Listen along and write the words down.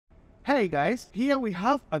Hey guys, here we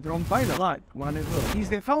have a drone pilot. Like, he's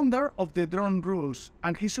the founder of the Drone Rules,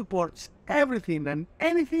 and he supports everything and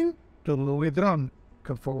anything to do with drone.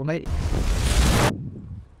 Come follow me.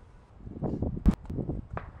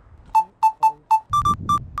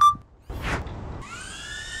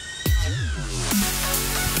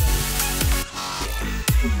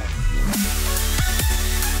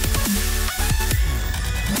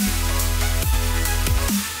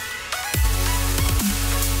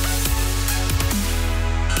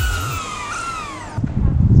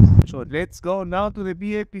 So let's go now to the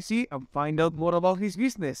BAPC and find out more about his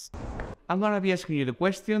business. I'm gonna be asking you the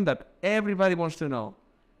question that everybody wants to know.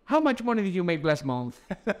 How much money did you make last month?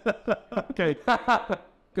 Okay,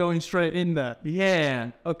 going straight in there.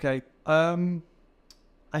 Yeah. Okay,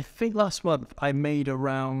 I think last month I made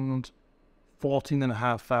around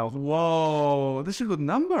 14,500. Whoa, that's a good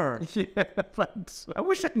number. Yeah, thanks. I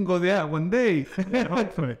wish I can go there one day.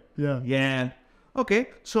 Hopefully, yeah. Yeah. Okay,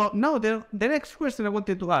 so now the next question I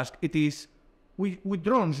wanted to ask, it is, with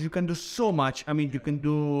drones you can do so much. I mean, you can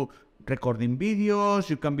do recording videos,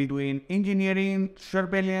 you can be doing engineering,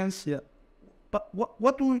 surveillance. Yeah. But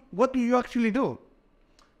what do you actually do?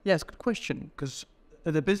 Yeah, it's a good question, because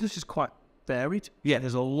the business is quite varied. Yeah,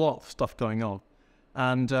 there's a lot of stuff going on.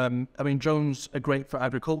 And, I mean, drones are great for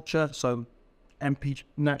agriculture, so NP,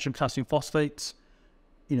 natural potassium phosphates,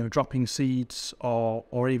 you know, dropping seeds,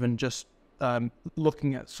 or even just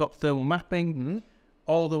looking at sort of thermal mapping,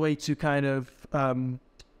 all the way to kind of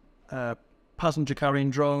passenger carrying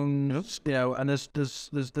drones, you know, and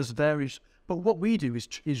there's various. But what we do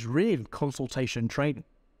is really consultation training.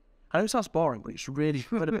 I know it sounds boring, but it's really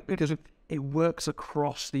good because it works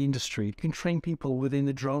across the industry. You can train people within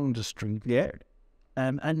the drone industry. Yeah.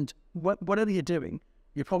 And whatever you're doing,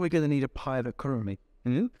 you're probably going to need a pilot currently.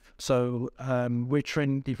 So we're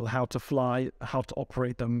training people how to fly, how to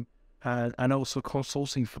operate them, and also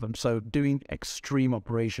consulting for them. So doing extreme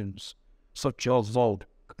operations, such as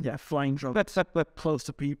flying drones that's close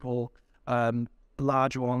to people,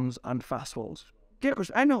 large ones and fast ones. Yeah, because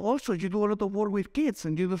I know also you do a lot of work with kids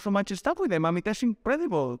and you do so much stuff with them. I mean, that's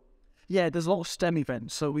incredible. Yeah, there's a lot of STEM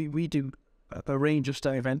events. So we do a range of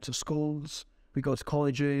STEM events at schools. We go to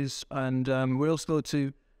colleges, and we also go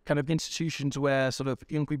to kind of institutions where sort of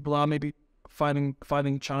young people are maybe finding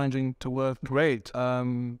challenging to work. Great.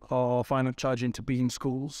 Or finding it challenging to be in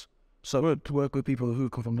schools. So to work with people who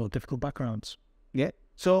come from more difficult backgrounds. Yeah.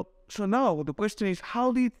 So now the question is,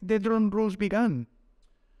 how did the drone rules begin?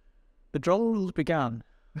 The drone rules began,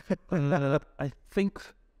 I think,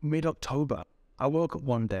 mid-October. I woke up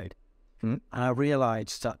one day and I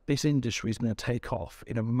realized that this industry is going to take off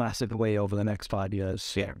in a massive way over the next 5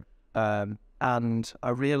 years. Yeah. And I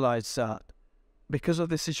realized that because of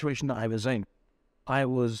the situation that I was in, I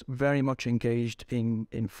was very much engaged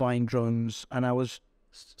in flying drones, and I was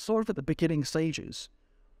sort of at the beginning stages.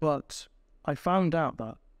 But I found out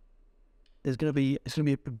that it's going to be a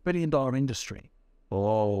 $1 billion industry.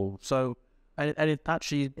 Oh, so and it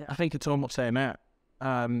actually, I think it's almost there now.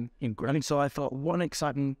 And so I thought, what an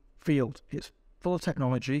exciting field! It's full of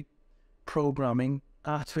technology, programming,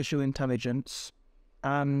 artificial intelligence,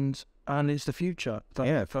 and it's the future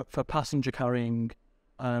for passenger carrying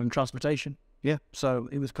transportation. Yeah, so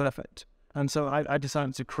it was perfect, and so I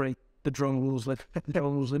decided to create the Drone Rules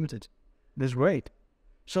Limited. That's great.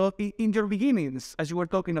 So in your beginnings, as you were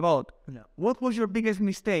talking about, what was your biggest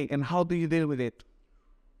mistake and how do you deal with it?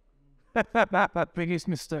 Biggest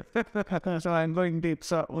mistake. So I'm going deep.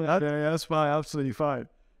 So yeah, that's fine, absolutely fine.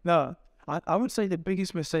 No, I would say the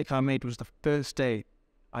biggest mistake I made was the first day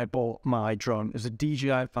I bought my drone. It was a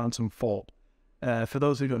DJI Phantom 4. For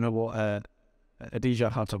those who don't know what a DJI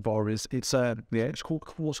Phantom 4 is, it's called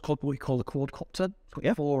what we call a quadcopter. It's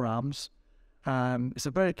got 4 arms. It's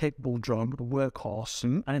a very capable drone, a workhorse,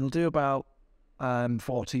 and it'll do about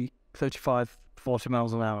 40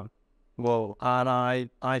 miles an hour. Whoa. And I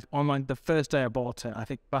on the first day I bought it, I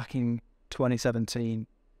think back in 2017,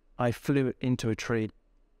 I flew it into a tree.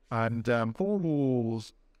 And did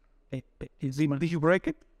you break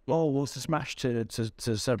it? Oh, it was smashed to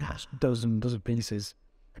several dozen pieces.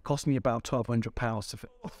 It cost me about £1,200 to fit.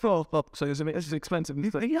 So it was expensive.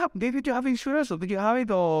 Did you have insurance, or did you have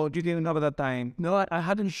it, or you didn't have it at that time? No, I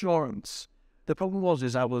had insurance. The problem was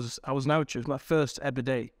I was now, it was my first ever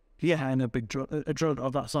day. Yeah, and a drone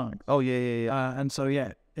of that size. Oh yeah. And so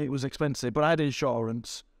it was expensive, but I had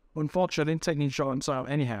insurance. Unfortunately, I didn't take the insurance out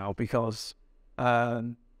anyhow because I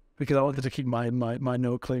wanted to keep my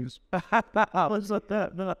no clues. What's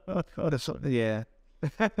that? Yeah.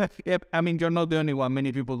 Yep. I mean, you're not the only one.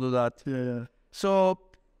 Many people do that. Yeah. So,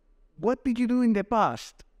 what did you do in the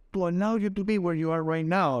past to allow you to be where you are right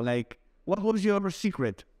now? Like, What was your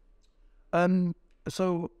secret?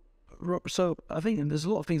 So I think there's a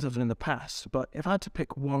lot of things I've done in the past, but if I had to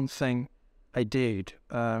pick one thing I did,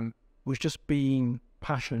 was just being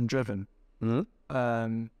passion driven. But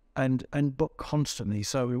constantly.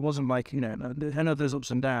 So it wasn't like, I know there's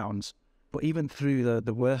ups and downs, but even through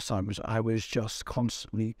the worst times, I was just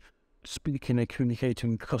constantly speaking and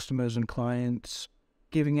communicating with customers and clients,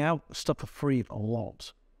 giving out stuff for free a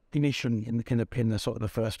lot. Initially in the sort of the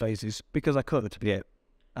first phases, because I could. Yeah.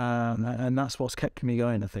 And that's what's kept me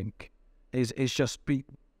going, I think, is just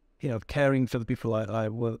caring for the people I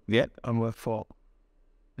work and work for.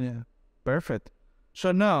 Yeah. Perfect.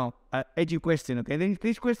 So now, edgy question, okay?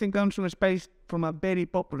 This question comes from a very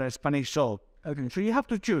popular Spanish show. Okay. So you have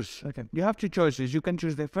to choose. Okay. You have two choices. You can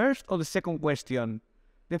choose the first or the second question.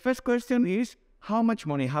 The first question is, how much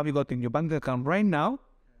money have you got in your bank account right now?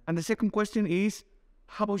 And the second question is,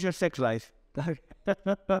 how about your sex life?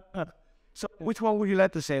 So which one would you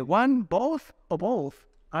like to say? One, both, or both?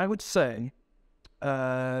 I would say,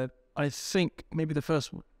 I think maybe the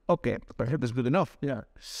first one. Okay, perhaps that's good enough. Yeah.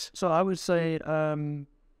 So I would say, I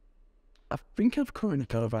think I've currently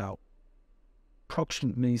got about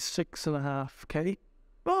approximately 6.5K.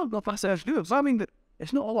 Well, not fast as good. So I mean,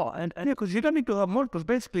 It's not a lot, and yeah, because you don't need to have more. Because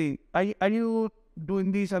basically, are you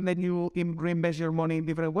doing this and then you reinvest your money in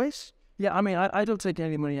different ways? yeah, I mean, I don't take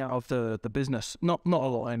any money out of the business. Not a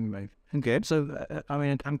lot anyway. Okay. So I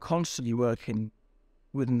mean, I'm constantly working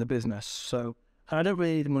within the business. So I don't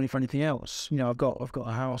really need the money for anything else. I've got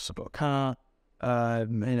a house, I've got a car.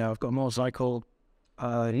 I've got a motorcycle.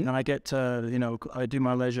 And I get to, I do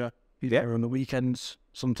my leisure there on the weekends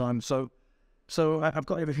sometimes. So I've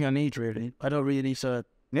got everything I need really. I don't really need to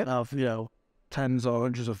have, tens or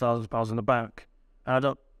hundreds of thousands of pounds in the bank. And I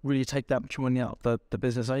don't really take that much money out of the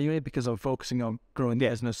business anyway, because I'm focusing on growing the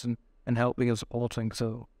business and helping and supporting.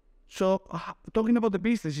 So talking about the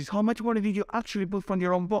businesses, how much money did you actually put from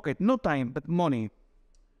your own pocket? Not time, but money.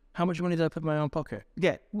 how much money did I put in my own pocket?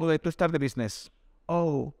 Yeah, well, to start the business.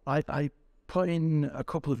 Oh, I put in a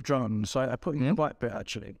couple of drones. So I put in quite a bit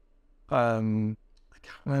actually. I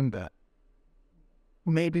can't remember.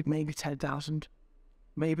 Maybe 10,000.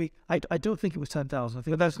 Maybe I don't think it was 10,000. I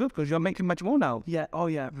think But that's good because you're making much more now. yeah. Oh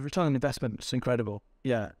yeah, the return on investment is incredible.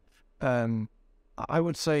 Yeah. I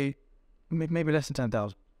would say maybe less than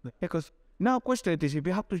 10,000. Because now question is if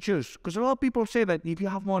you have to choose, because a lot of people say that if you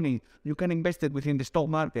have money, you can invest it within the stock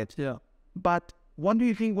market. Yeah. But what do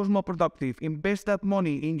you think was more productive? Invest that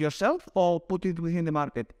money in yourself or put it within the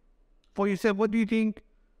market? For yourself, what do you think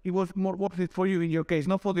it was more worth it for you in your case?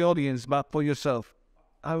 Not for the audience, but for yourself.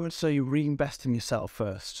 I would say reinvest in yourself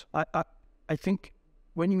first. I think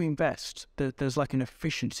when you invest, there's like an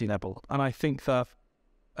efficiency level, and I think that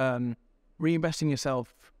reinvesting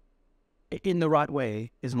yourself in the right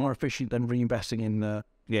way is more efficient than reinvesting in the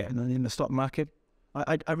stock market.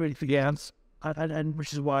 I really think and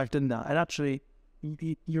which is why I've done that. And actually,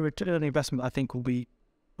 your return on investment I think will be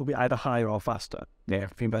either higher or faster. Yeah,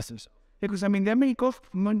 if you invest in yourself. Because I mean, there are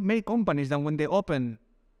many companies that when they open,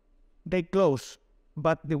 they close.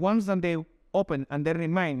 But the ones that they open and they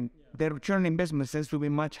remain, their return on investment tends to be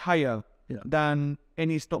much higher than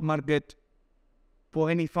any stock market for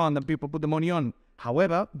any fund that people put the money on.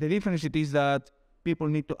 However, the difference is that people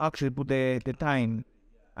need to actually put the time.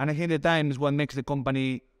 And I think the time is what makes the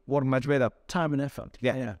company work much better. Time and effort.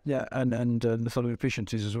 Yeah, and the sort of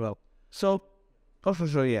efficiencies as well. So, also,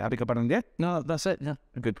 I beg your pardon, yeah? No, that's it. Yeah,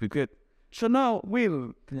 Good. So now,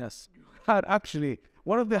 Will, yes. are actually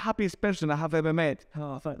one of the happiest person I have ever met.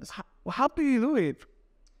 Oh, thanks. How do you do it?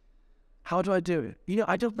 How do I do it?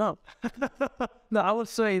 I don't know. No, I would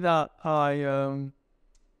say that I'm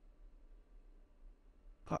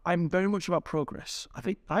very much about progress. I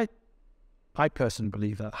think I personally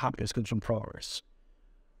believe that happiness comes from progress,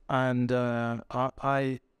 and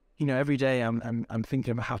I every day I'm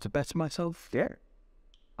thinking about how to better myself. Yeah.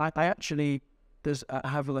 I actually I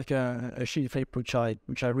have like a sheet of paper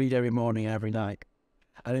which I read every morning and every night,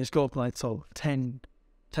 and it's got like 10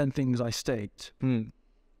 things I state.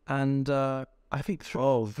 And I think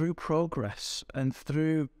through progress and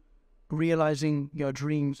through realizing your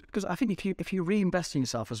dreams, because I think if you reinvest in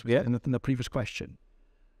yourself, as we in the previous question,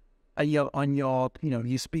 and you're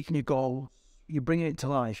speaking your goals, you bring it to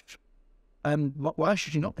life, why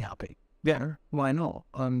should you not be happy? Yeah, why not?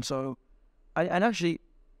 So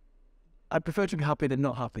I prefer to be happy than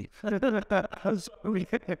not happy. Who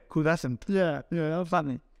doesn't? Yeah, that's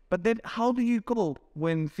funny. But then, how do you cope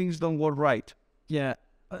when things don't work right? Yeah,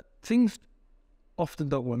 things often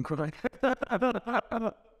don't work right.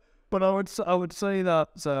 But I would say that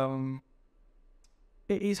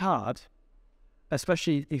it is hard,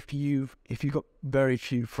 especially if you've got very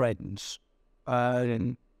few friends,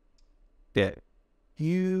 and I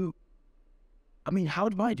mean, how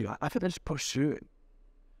do I do? I think I just push through it.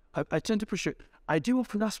 I tend to push it. I do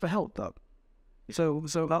often ask for help though. So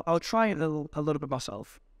I'll try it a little bit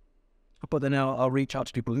myself, but then I'll reach out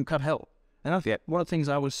to people who can help. And I think one of the things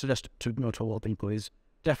I would suggest to a lot of people is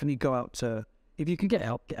definitely go out to, if you can get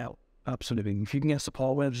help, get out. Absolutely. If you can get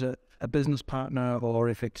support, whether it's a business partner or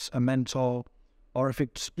if it's a mentor, or if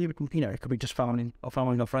it's, it could be just family or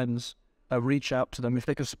friends, reach out to them. If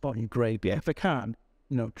they can support you, great. If they can't,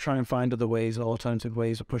 try and find other ways, alternative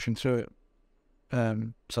ways of pushing through it.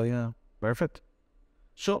 So yeah. Perfect.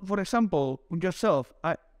 So, for example, with yourself,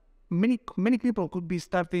 many people could be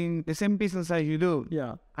starting the same business as you do,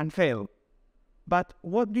 and fail. But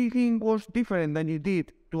what do you think was different than you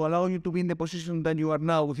did to allow you to be in the position that you are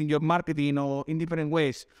now within your marketing or in different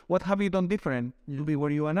ways? What have you done different to be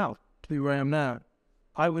where you are now? To be where I am now,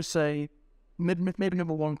 I would say maybe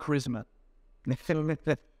number one, charisma.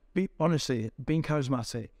 Honestly, being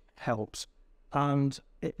charismatic helps, and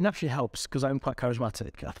it naturally helps because I'm quite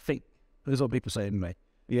charismatic. I think there's what people say to me.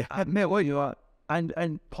 Yeah, admit what you are, and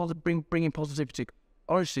bringing positivity.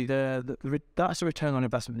 Honestly, that's a return on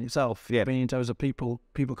investment in itself. Yeah, in terms of people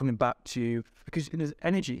coming back to you, because there's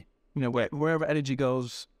energy. Wherever energy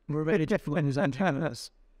goes, that's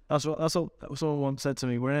what someone once said to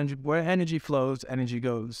me. Where energy flows, energy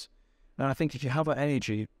goes. And I think if you have that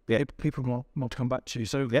energy, people want to come back to you.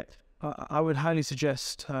 So I would highly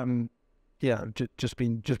suggest, just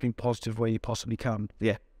being positive where you possibly can.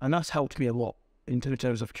 Yeah, and that's helped me a lot in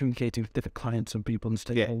terms of communicating with different clients and people and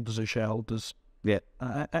stakeholders and shareholders. Yeah,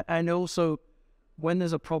 and also when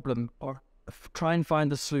there's a problem, or try and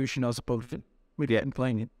find the solution as opposed to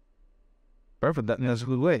complaining. Perfect. That's a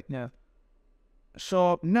good way. Yeah.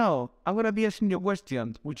 So now I'm gonna be asking you a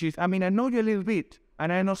question, which is, I know you a little bit,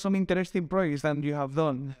 and I know some interesting projects that you have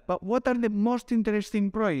done. But what are the most interesting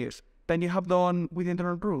projects that you have done with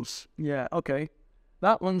Internal Rules? Yeah. Okay.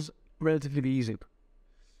 That one's relatively easy.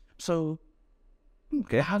 So,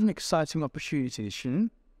 I had an exciting opportunity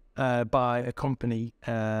by a company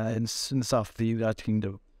in the south of the United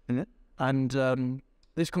Kingdom. And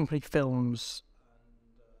this company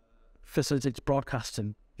facilitates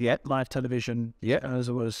broadcasting, live television,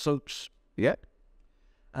 as well as soaps.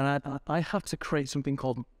 And I had to create something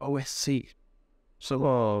called OSC.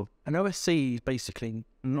 So an OSC is basically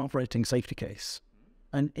an operating safety case.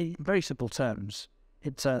 And in very simple terms,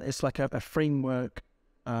 it's like a framework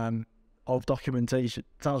of documentation.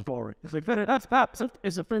 Sounds boring. It's like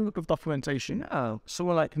it's a framework of documentation.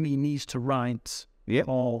 Someone like me needs to write,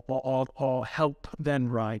 or help them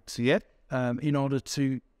write, in order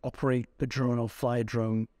to operate the drone or fly a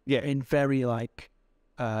drone, in very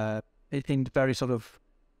in very sort of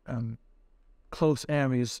close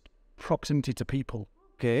areas, proximity to people,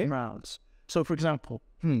 rounds. So, for example,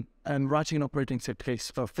 writing an operating safety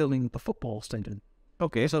case for filming the football stadium.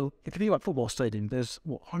 Okay, so if you think about football stadium, there's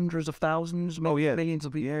hundreds of thousands, millions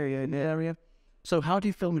of people in the area. So how do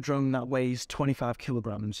you film a drone that weighs 25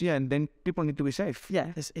 kilograms? Yeah, and then people need to be safe.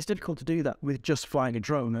 Yeah, it's difficult to do that with just flying a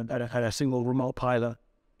drone and a single remote pilot,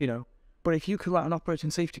 But if you could write an operating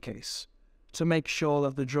safety case to make sure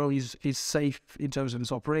that the drone is safe in terms of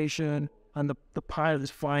its operation and the pilot is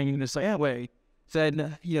flying in a safe way,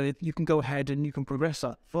 then you can go ahead and you can progress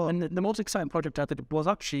that. And the most exciting project I did was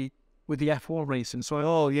actually with the F1 racing. So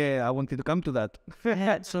I wanted to come to that.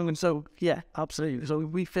 So absolutely. So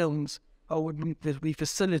we filmed, we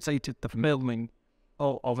facilitated the filming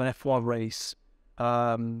of an F1 race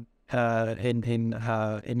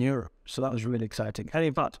in Europe. So that was really exciting, and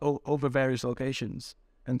in fact over various locations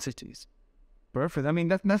and cities. Perfect.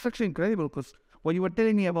 That's actually incredible, because what you were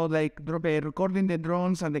telling me about recording the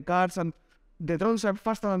drones and the cars, and the drones are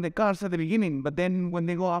faster than the cars at the beginning, but then when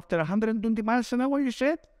they go after 120 miles an hour, you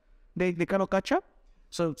said they cannot catch up.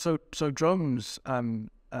 So drones are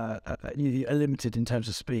limited in terms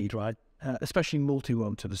of speed, right? Especially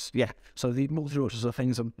multi-rotors. Yeah. So the multi-rotors are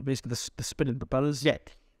things, basically the spinning propellers. Yeah.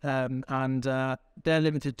 And they're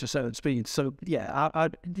limited to certain speeds. So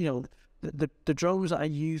the drones that I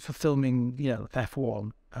use for filming,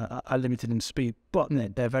 F1 are limited in speed, but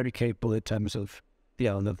they're very capable in terms of the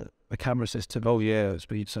camera system.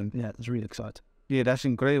 Speed. So it's really exciting. Yeah, that's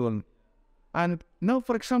incredible. And now,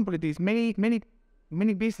 for example, it is many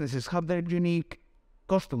businesses have their unique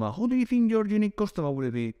customer. Who do you think your unique customer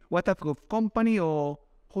will be? What type of company, or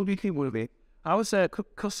who do you think will be? I would say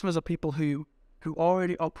customers are people who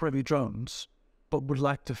already operate with drones, but would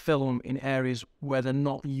like to film in areas where they're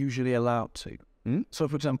not usually allowed to. So,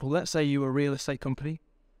 for example, let's say you're a real estate company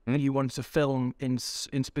and you wanted to film in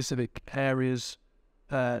specific areas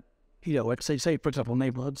let's say for example,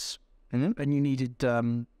 neighborhoods, and you needed,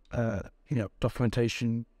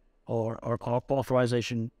 documentation or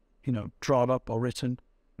authorization, drawn up or written.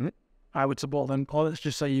 I would support them. Or let's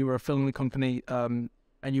just say you were a filming company, and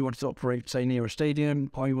you wanted to operate, say, near a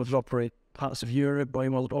stadium, or you wanted to operate parts of Europe, or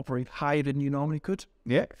you wanted to operate higher than you normally could.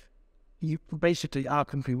 Yeah. Basically, our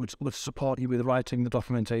company would support you with writing the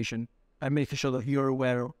documentation and making sure that you're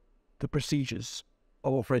aware of the procedures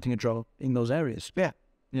of operating a drone in those areas. Yeah.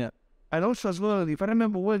 Yeah. And also as well, if I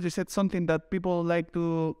remember well, you said something that people like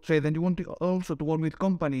to say that you want to also to work with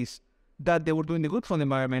companies that they were doing the good for the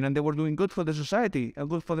environment and they were doing good for the society and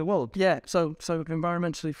good for the world. Yeah. So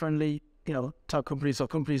environmentally friendly, type companies or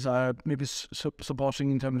companies are maybe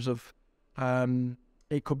supporting in terms of,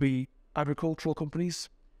 it could be agricultural companies.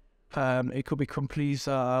 It could be companies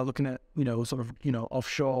looking at,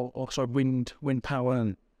 offshore or sort of wind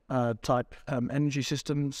power type energy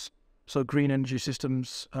systems. So green energy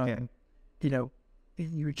systems.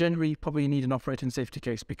 You generally probably need an operating safety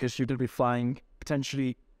case because you're going to be flying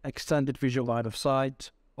potentially extended visual line of sight,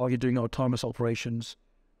 or you're doing autonomous operations.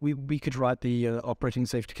 We could write the operating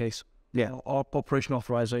safety case. Yeah. Or operation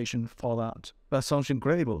authorization for that. That sounds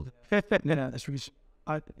incredible. Yeah,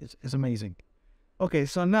 it's amazing. Okay,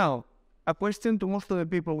 so now a question to most of the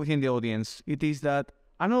people within the audience. It is that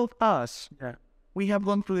I know us. Yeah. We have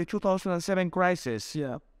gone through the 2007 crisis,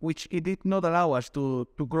 which it did not allow us to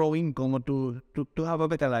grow income or to have a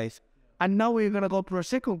better life. And now we're going to go through a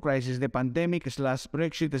second crisis, the pandemic /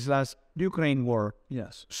 Brexit / Ukraine war.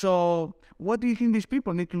 Yes. So what do you think these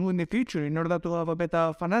people need to do in the future in order to have a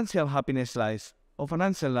better financial happiness life or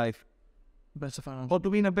financial life? Better financial. Or to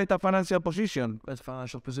be in a better financial position? Better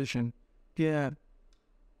financial position. Yeah.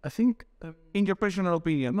 I think, in your personal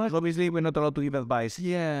opinion, obviously we're not allowed to give advice.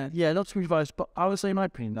 Yeah, not to give advice, but I would say in my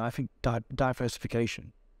opinion, I think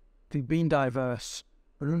diversification. I think being diverse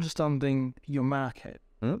and understanding your market.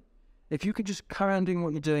 If you could just carry on doing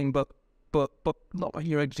what you're doing, but not put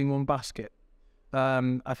your eggs in one basket,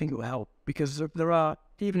 I think it will help. Because there are,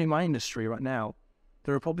 even in my industry right now,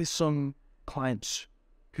 there are probably some clients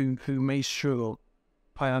who may struggle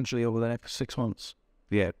financially over the next 6 months.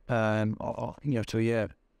 Yeah. Or to a year.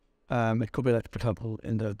 It could be like, for example,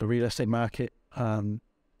 in the real estate market, for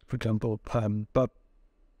example. But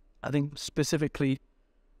I think specifically,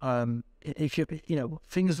 if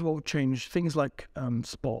things will change. Things like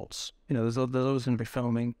sports. There's always going to be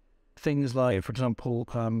filming. Things like, for example,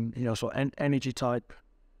 energy type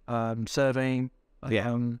surveying.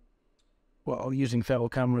 Using thermal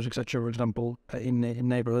cameras, etc. For example, in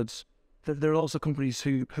neighborhoods. There are also companies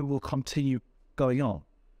who will continue going on,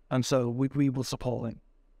 and so we will support them.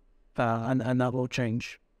 And that will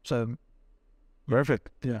change. So, perfect.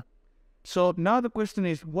 Yeah. So now the question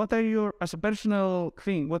is, what are your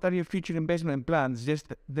future investment plans? Just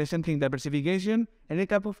the same thing, diversification, any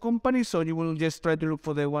type of company? So you will just try to look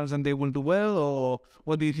for the ones and they will do well, or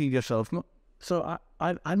what do you think yourself? No. So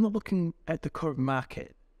I'm not looking at the current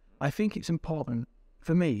market. I think it's important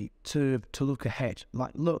for me to look ahead,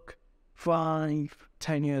 like look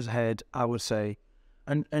 5-10 years ahead, I would say,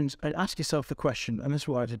 and ask yourself the question, and this is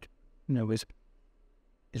what I did,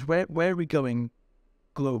 is where are we going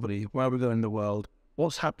globally? Where are we going in the world?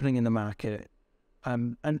 What's happening in the market? So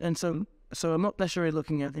I'm not necessarily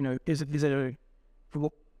looking at, is it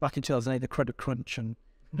back in 2008, the credit crunch, and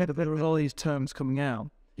there were all these terms coming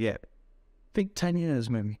out. Yeah. Think 10 years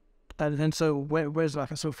maybe. And so where's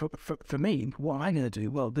that? So for me, what am I going to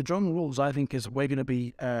do? Well, the drone rules, I think, is we're going to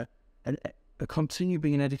be continue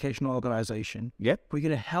being an educational organization. Yep. We're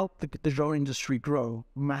going to help the drone industry grow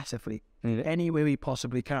massively any way we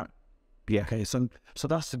possibly can. Yeah. Okay, so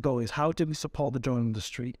that's the goal, is how do we support the drone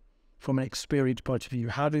industry from an experience point of view?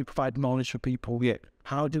 How do we provide knowledge for people? Yeah.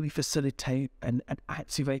 How do we facilitate and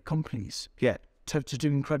activate companies? Yeah. To do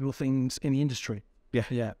incredible things in the industry? Yeah.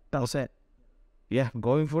 Yeah, that's it. Yeah,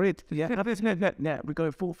 going for it. Yeah, we're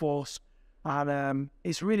going full force. And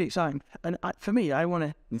it's really exciting. And for me, I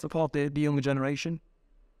want to support the younger generation.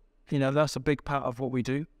 That's a big part of what we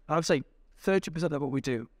do. I would say 30% of what we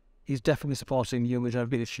do is definitely supporting the younger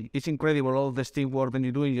generation. It's incredible, all the teamwork that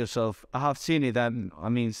you're doing yourself. I have seen it, and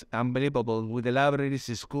it's unbelievable with the libraries,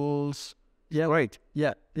 the schools. Yeah, great.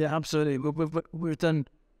 Yeah, absolutely. We've done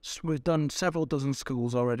several dozen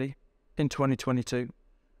schools already in 2022.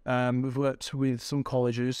 We've worked with some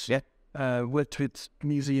colleges. Yeah. Worked with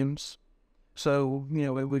museums. So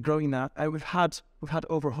we're growing that. We've had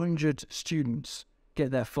over 100 students get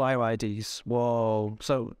their flyer IDs. Whoa!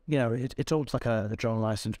 So it's almost like a drone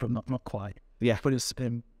license, but not quite. Yeah. But it's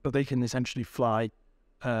but they can essentially fly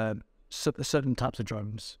certain types of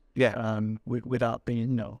drones. Yeah. Without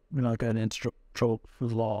being without getting trouble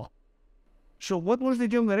with law. So what was the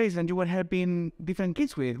younger age that you were helping different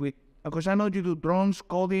kids with? Because I know you do drones,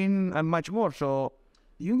 coding, and much more. So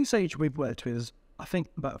The youngest age we've worked with is, I think,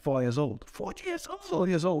 about 4 years old. 4 years old. 4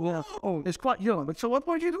 years old, yeah. Oh, It's quite young. so what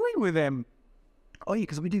were you doing with them? Oh, yeah,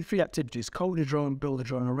 because we do 3 activities: code a drone, build a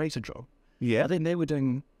drone, and race a drone. Yeah. I think they were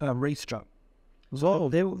doing race drone. So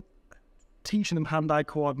they were teaching them hand-eye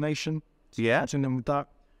coordination, Yeah. teaching them with that,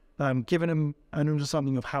 giving them an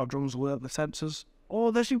understanding of how drones work, the sensors.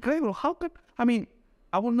 Oh, that's incredible. How could, I mean,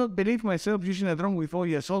 I would not believe myself using a drone with 4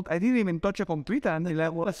 years old. I didn't even touch a computer until I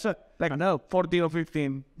was like, I know. 14 or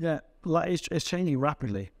 15. Yeah, like it's changing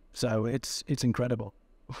rapidly, so it's incredible.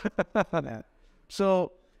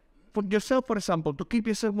 So, for yourself, for example, to keep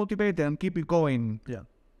yourself motivated and keep it going, Yeah.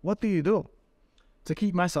 what do you do? To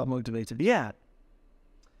keep myself motivated, Yeah.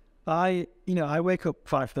 I wake up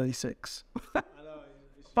 5:36.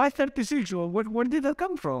 5:36. Where did that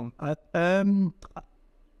come from? I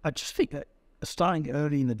just think that starting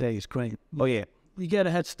early in the day is great. Oh, yeah. You get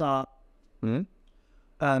a head start. Hmm?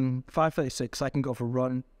 5:36, I can go for a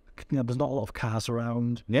run. There's not a lot of cars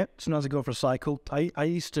around. Yeah. Sometimes I go for a cycle. I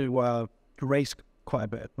used to race quite a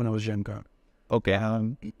bit when I was younger. Okay.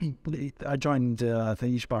 I joined the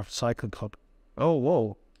East Bar Cycling Club. Oh,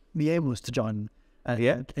 whoa. The aim was to join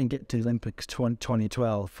Yeah. and get to the Olympics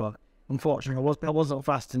 2012. But unfortunately, I wasn't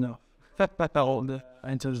fast enough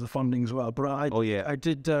in terms of the funding as well. But I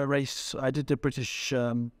did race. I did the British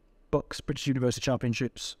British University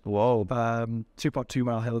Championships. Whoa. 2.2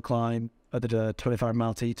 mile hill climb. I did a 25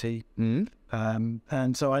 mile TT. Hmm?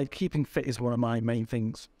 And so keeping fit is one of my main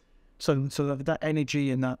things. So that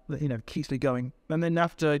energy and that keeps me going. And then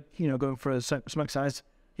after going for some exercise,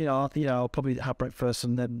 I'll probably have breakfast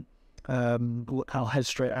and then I'll head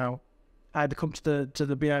straight out. I had to come to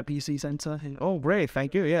the BIPC centre. Oh, great.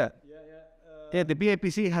 Thank you. Yeah. Yeah, the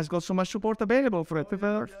BAPC has got so much support available for it.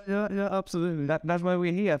 Yeah, absolutely. That's why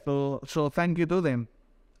we're here. So thank you to them.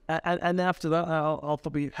 And then after that, I'll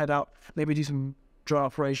probably head out, maybe do some drone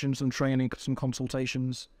operations, some training, some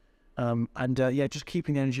consultations, just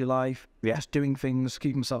keeping the energy alive. Yeah. Just doing things,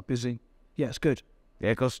 keeping myself busy. Yeah, it's good.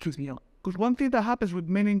 Yeah, because one thing that happens with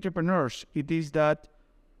many entrepreneurs, it is that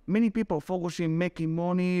many people focus in making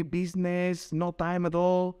money, business, no time at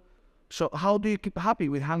all. So how do you keep happy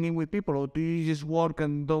with hanging with people, or do you just work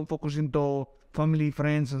and don't focus into family,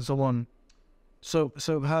 friends, and so on? So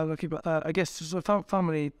how do I keep? I guess so.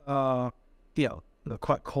 Family, they're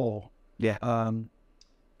quite core. Yeah. And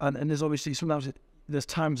there's obviously sometimes there's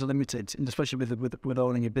times are limited, and especially with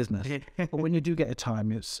owning a business. But when you do get a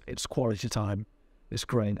time, it's quality time. It's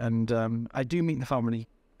great, and I do meet the family,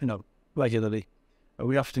 regularly.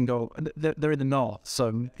 We often go. They're in the north,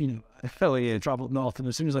 so I travel up north, and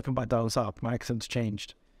as soon as I come back down south, my accent's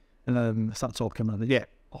changed, and I start talking like that.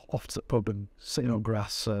 Off to the pub and sitting on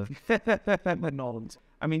grass. Norland.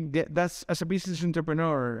 I mean, that's, as a business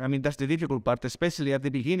entrepreneur, I mean, that's the difficult part, especially at the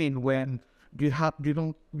beginning when you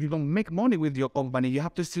don't make money with your company. You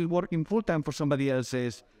have to still working full time for somebody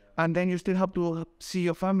else's, and then you still have to see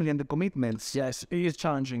your family and the commitments. Yes, it is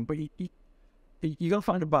challenging, but you got to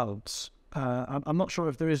find a balance. I'm not sure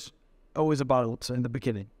if there is always a balance in the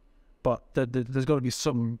beginning, but there's got to be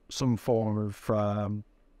some form of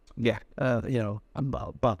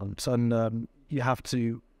balance, and you have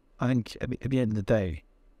to. I think at the end of the day,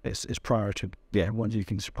 it's priority. Yeah, once you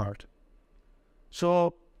can it's priority.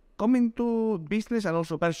 So coming to business and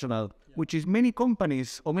also personal, which is many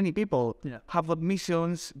companies or many people have got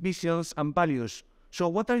missions, visions, and values. So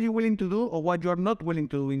what are you willing to do, or what you are not willing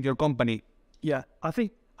to do in your company? Yeah, I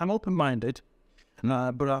think I'm open-minded,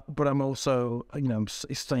 but I'm also I'm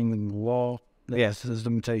staying within the law. Yes, there's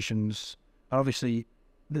limitations. Obviously,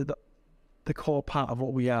 the core part of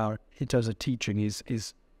what we are in terms of teaching is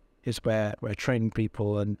where we're training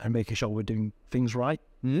people and making sure we're doing things right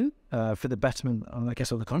for the betterment, I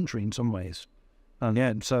guess, of the country in some ways. And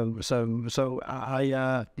I'm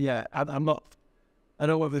not. I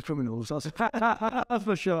don't work with criminals. That's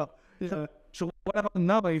for sure. Yeah. So what about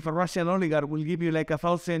now if a Russian oligarch will give you like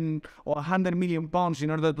 1,000 or 100 million pounds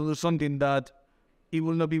in order to do something that it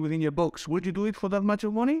will not be within your books? Would you do it for that much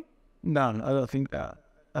of money? No, I don't think that.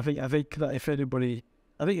 I think that if anybody,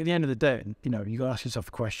 I think at the end of the day, you got to ask yourself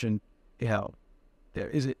the question,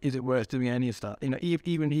 is it worth doing any of that?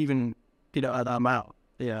 Even at that amount.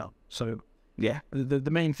 Yeah. So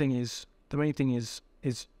the main thing is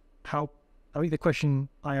how. I think the question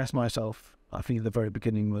I asked myself, I think at the very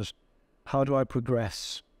beginning was, how do I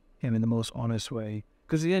progress in the most honest way?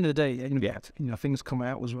 Because at the end of the day, things come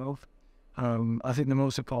out as well. I think the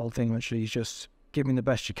most important thing actually is just giving the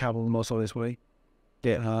best you can in the most honest way.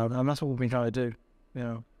 Yeah, and that's what we've been trying to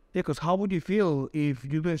do. Yeah, because how would you feel if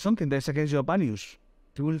you're doing something that's against your values?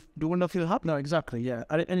 You will not feel happy. No, exactly, yeah.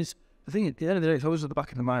 And it's the thing, at the end of the day, it's always at the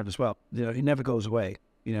back of the mind as well. You know, it never goes away.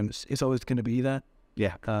 You know, it's always going to be there.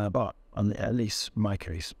 Yeah. But at least in my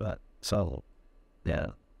case, but so, yeah.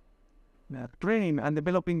 Yeah. Training and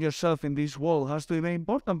developing yourself in this world has to be a very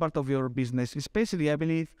important part of your business, especially, I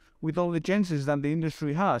believe, with all the chances that the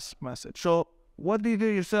industry has. Massive. So what do you do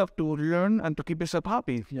yourself to learn and to keep yourself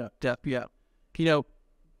happy? Yeah. You know,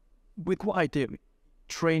 with what I do,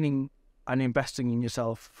 training and investing in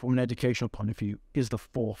yourself from an educational point of view is the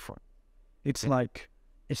forefront. It's like,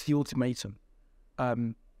 it's the ultimatum.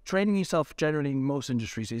 Training yourself generally in most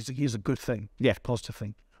industries is a good thing. Yeah. Positive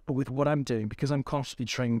thing. But with what I'm doing, because I'm constantly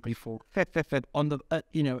training people on the,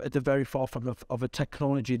 you know, at the very forefront of a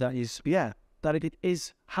technology that is, that it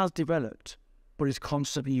has developed, but is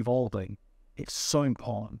constantly evolving. It's so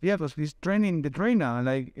important. Yeah, because this training the trainer,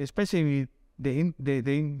 like especially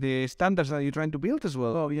the standards that you're trying to build as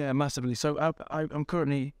well. Oh yeah, massively. So I'm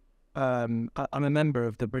currently, I'm a member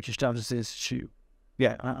of the British Standards Institute.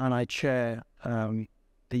 Yeah, and I chair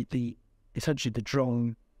the essentially the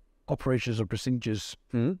drone operations and procedures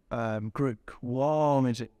group. Wow,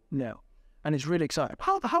 is it? No, and it's really exciting.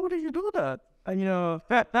 How do you do that? And you know,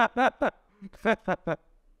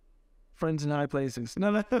 friends in high places.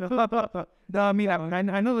 No, I mean,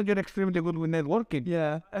 I know that you're extremely good with networking.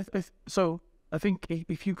 Yeah. So I think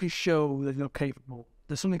if you could show that you're capable,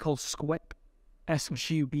 there's something called SQUEP,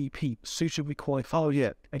 SQBP, suitably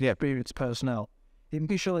qualified, experienced personnel. If you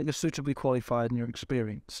can show that you're suitably qualified and you're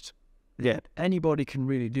experienced, anybody can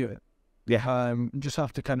really do it. Yeah. You just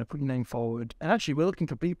have to kind of put your name forward. And actually, we're looking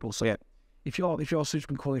for people. So if you're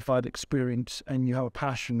suitably qualified, experienced, and you have a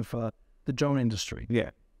passion for the drone industry, you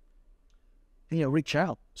know, reach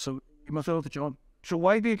out. So you must know the job. So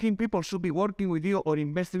why do you think people should be working with you or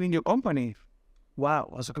investing in your company?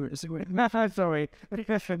 Wow, that's a good. Sorry.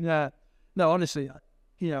 Yeah. No, honestly,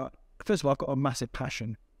 you know, first of all, I've got a massive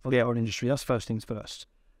passion for the drone industry. That's first things first.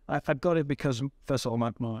 I've got it because, first of all,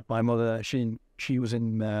 my mother, she was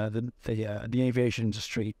in the aviation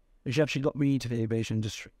industry. She actually got me into the aviation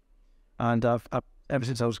industry, and I've ever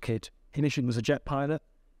since I was a kid. Initially was a jet pilot,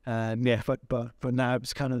 but now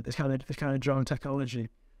it's kind of drone technology.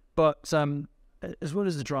 But as well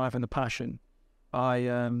as the drive and the passion, I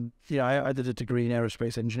did a degree in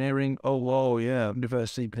aerospace engineering.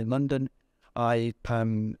 University in London. I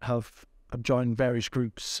have joined various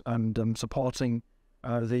groups and supporting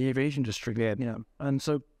the aviation industry. You know, and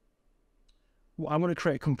so I want to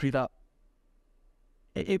create a company that.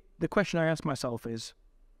 The question I ask myself is,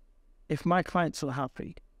 if my clients are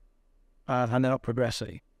happy and they're not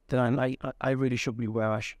progressing, then I really should be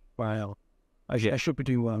where I am. I should be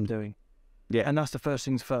doing what I'm doing. Yeah, and that's the first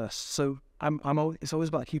things first. So it's always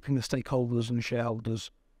about keeping the stakeholders and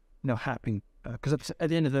shareholders, you know, happy. Because at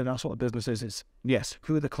the end of the day, that's what the business is. Yes,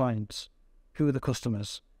 who are the clients? Who are the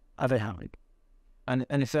customers? Are they happy? And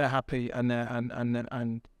if they're happy and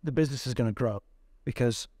the business is going to grow,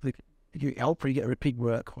 because you hopefully get repeat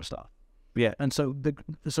work or stuff. Yeah, and so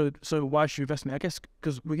so why should you invest in it? I guess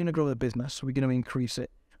because we're going to grow the business, we're going to increase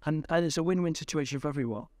it, and it's a win-win situation for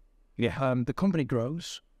everyone. Yeah, the company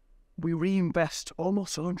grows, we reinvest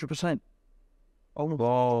almost 100%,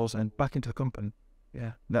 almost and back into the company.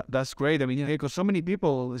 Yeah, that's great. I mean, because so many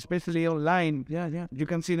people, especially online, you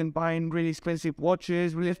can see them buying really expensive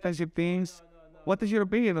watches, really expensive things. What is your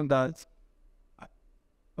opinion on that?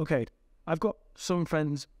 Okay, I've got some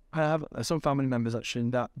friends. I have some family members actually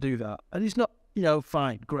that do that, and it's not, you know,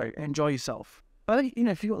 fine, great, enjoy yourself. But I think, you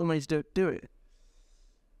know, if you got the money to do it.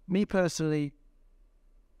 Me personally,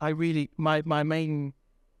 I really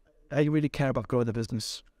care about growing the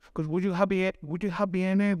business. Because would you have been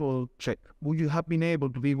able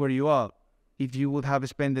to be where you are if you would have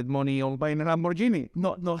spent money on buying a Lamborghini?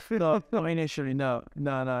 Not initially, no.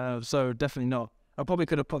 So definitely not. I probably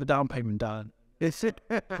could have put the down payment down.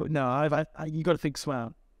 But no, you got to think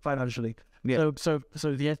smart financially. Yeah. So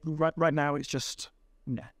right now it's just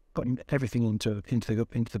putting everything into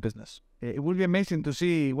the business. It would be amazing to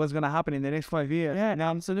see what's gonna happen in the next 5 years. Yeah,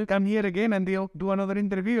 now come here again and do another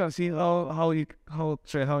interview and see how you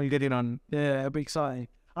get it on. Yeah, it'll be exciting.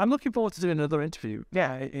 I'm looking forward to doing another interview.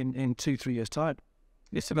 Yeah, in 2-3 years time.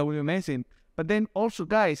 Yes, that will be amazing. But then also,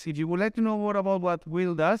 guys, if you would like to know more about what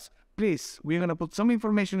Will does, please, we're gonna put some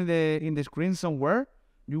information in the screen somewhere.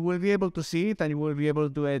 You will be able to see it, and you will be able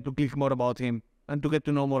to click more about him and to get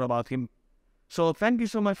to know more about him. So thank you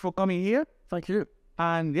so much for coming here. Thank you.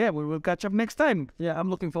 And yeah, we will catch up next time. Yeah, I'm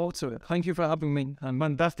looking forward to it. Thank you for having me.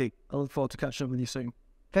 Fantastic. I look forward to catching up with you soon.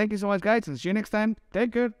 Thank you so much, guys, and see you next time.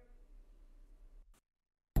 Take care.